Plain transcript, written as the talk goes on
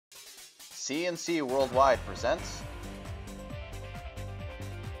C&C Worldwide presents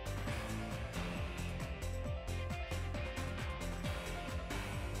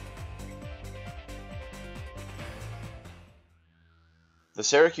The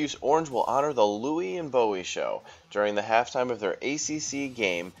Syracuse Orange will honor the Louie and Bouie Show during the halftime of their ACC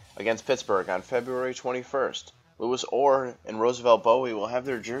game against Pittsburgh on February 21st. Louis Orr and Roosevelt Bowie will have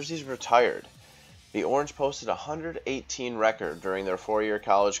their jerseys retired. The Orange posted a 118 record during their four-year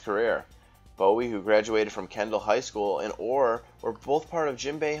college career. Bowie, who graduated from Kendall High School, and Orr were both part of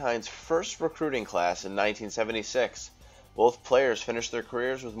Jim Boeheim's first recruiting class in 1976. Both players finished their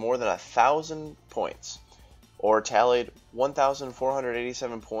careers with more than 1,000 points. Orr tallied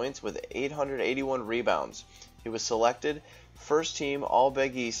 1,487 points with 881 rebounds. He was selected first-team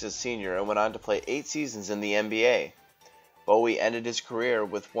All-Big East as senior and went on to play 8 seasons in the NBA. Bowie ended his career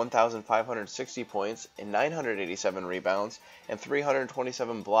with 1,560 points and 987 rebounds and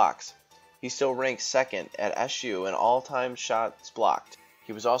 327 blocks. He still ranks second at SU in all-time shots blocked.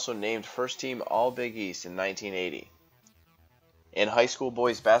 He was also named first-team All-Big East in 1980. In high school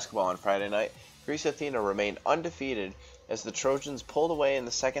boys basketball on Friday night, Greece Athena remained undefeated as the Trojans pulled away in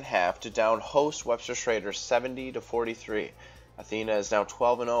the second half to down host Webster Schrader 70-43. Athena is now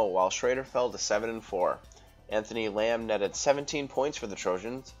 12-0 while Schrader fell to 7-4. Anthony Lamb netted 17 points for the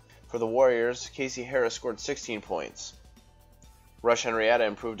Trojans. For the Warriors, Casey Harris scored 16 points. Rush Henrietta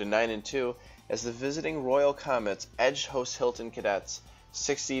improved to 9-2 as the visiting Royal Comets edged host Hilton Cadets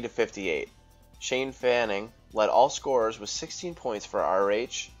 60-58. Shane Fanning led all scorers with 16 points for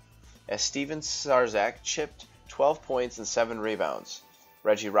RH, as Steven Sarzak chipped 12 points and 7 rebounds.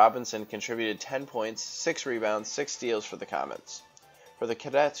 Reggie Robinson contributed 10 points, 6 rebounds, 6 steals for the Comets. For the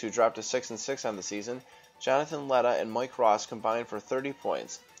Cadets, who dropped to 6-6 on the season, Jonathan Letta and Mike Ross combined for 30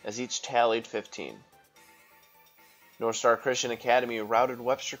 points, as each tallied 15. North Star Christian Academy routed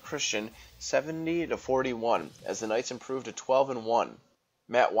Webster Christian 70-41, as the Knights improved to 12-1.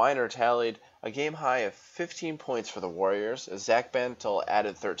 Matt Weiner tallied a game high of 15 points for the Warriors, as Zach Bantle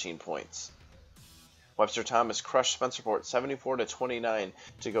added 13 points. Webster Thomas crushed Spencerport 74-29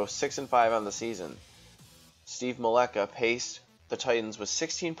 to go 6-5 on the season. Steve Maleka paced the Titans with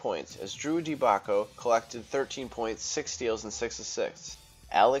 16 points, as Drew DiBacco collected 13 points, 6 steals, and 6 assists.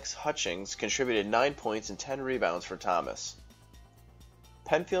 Alex Hutchings contributed 9 points and 10 rebounds for Thomas.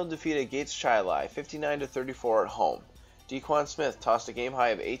 Penfield defeated Gates Chili 59-34 at home. Dequan Smith tossed a game high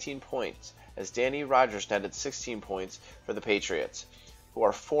of 18 points, as Danny Rogers netted 16 points for the Patriots, who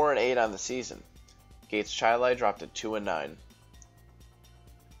are 4-8 on the season. Gates Chili dropped to 2-9.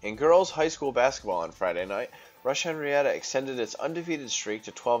 In girls high school basketball on Friday night, Rush Henrietta extended its undefeated streak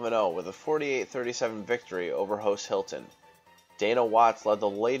to 12-0 with a 48-37 victory over host Hilton. Dana Watts led the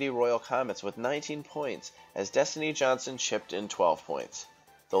Lady Royal Comets with 19 points, as Destiny Johnson chipped in 12 points.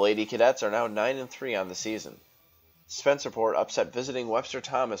 The Lady Cadets are now 9-3 on the season. Spencerport upset visiting Webster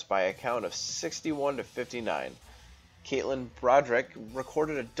Thomas by a count of 61-59. Caitlin Broderick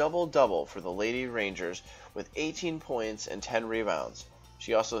recorded a double-double for the Lady Rangers with 18 points and 10 rebounds.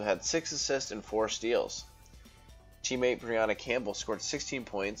 She also had 6 assists and 4 steals. Teammate Brianna Campbell scored 16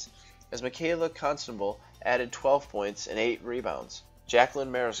 points, as Michaela Constable added 12 points and 8 rebounds.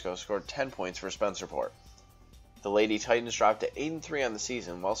 Jacqueline Marisco scored 10 points for Spencerport. The Lady Titans dropped to 8-3 on the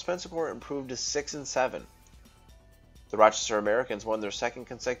season, while Spencerport improved to 6-7. The Rochester Americans won their second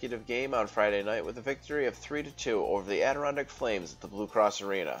consecutive game on Friday night with a victory of 3-2 over the Adirondack Flames at the Blue Cross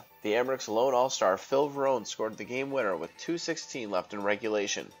Arena. The Amherst lone all-star Phil Verone scored the game winner with 2:16 left in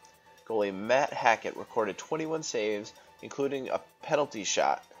regulation. Goalie Matt Hackett recorded 21 saves, including a penalty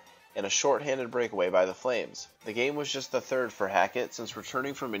shot and a short-handed breakaway by the Flames. The game was just the third for Hackett since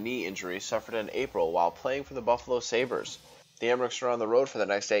returning from a knee injury suffered in April while playing for the Buffalo Sabres. The Amherst are on the road for the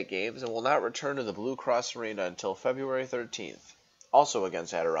next 8 games and will not return to the Blue Cross Arena until February 13th, also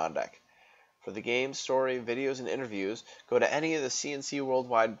against Adirondack. For the game, story, videos, and interviews, go to any of the C&C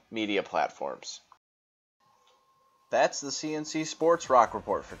Worldwide media platforms. That's the C&C SportsROC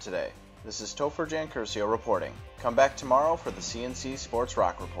report for today. This is Topher Jancursio reporting. Come back tomorrow for the C&C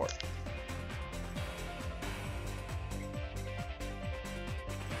SportsROC report.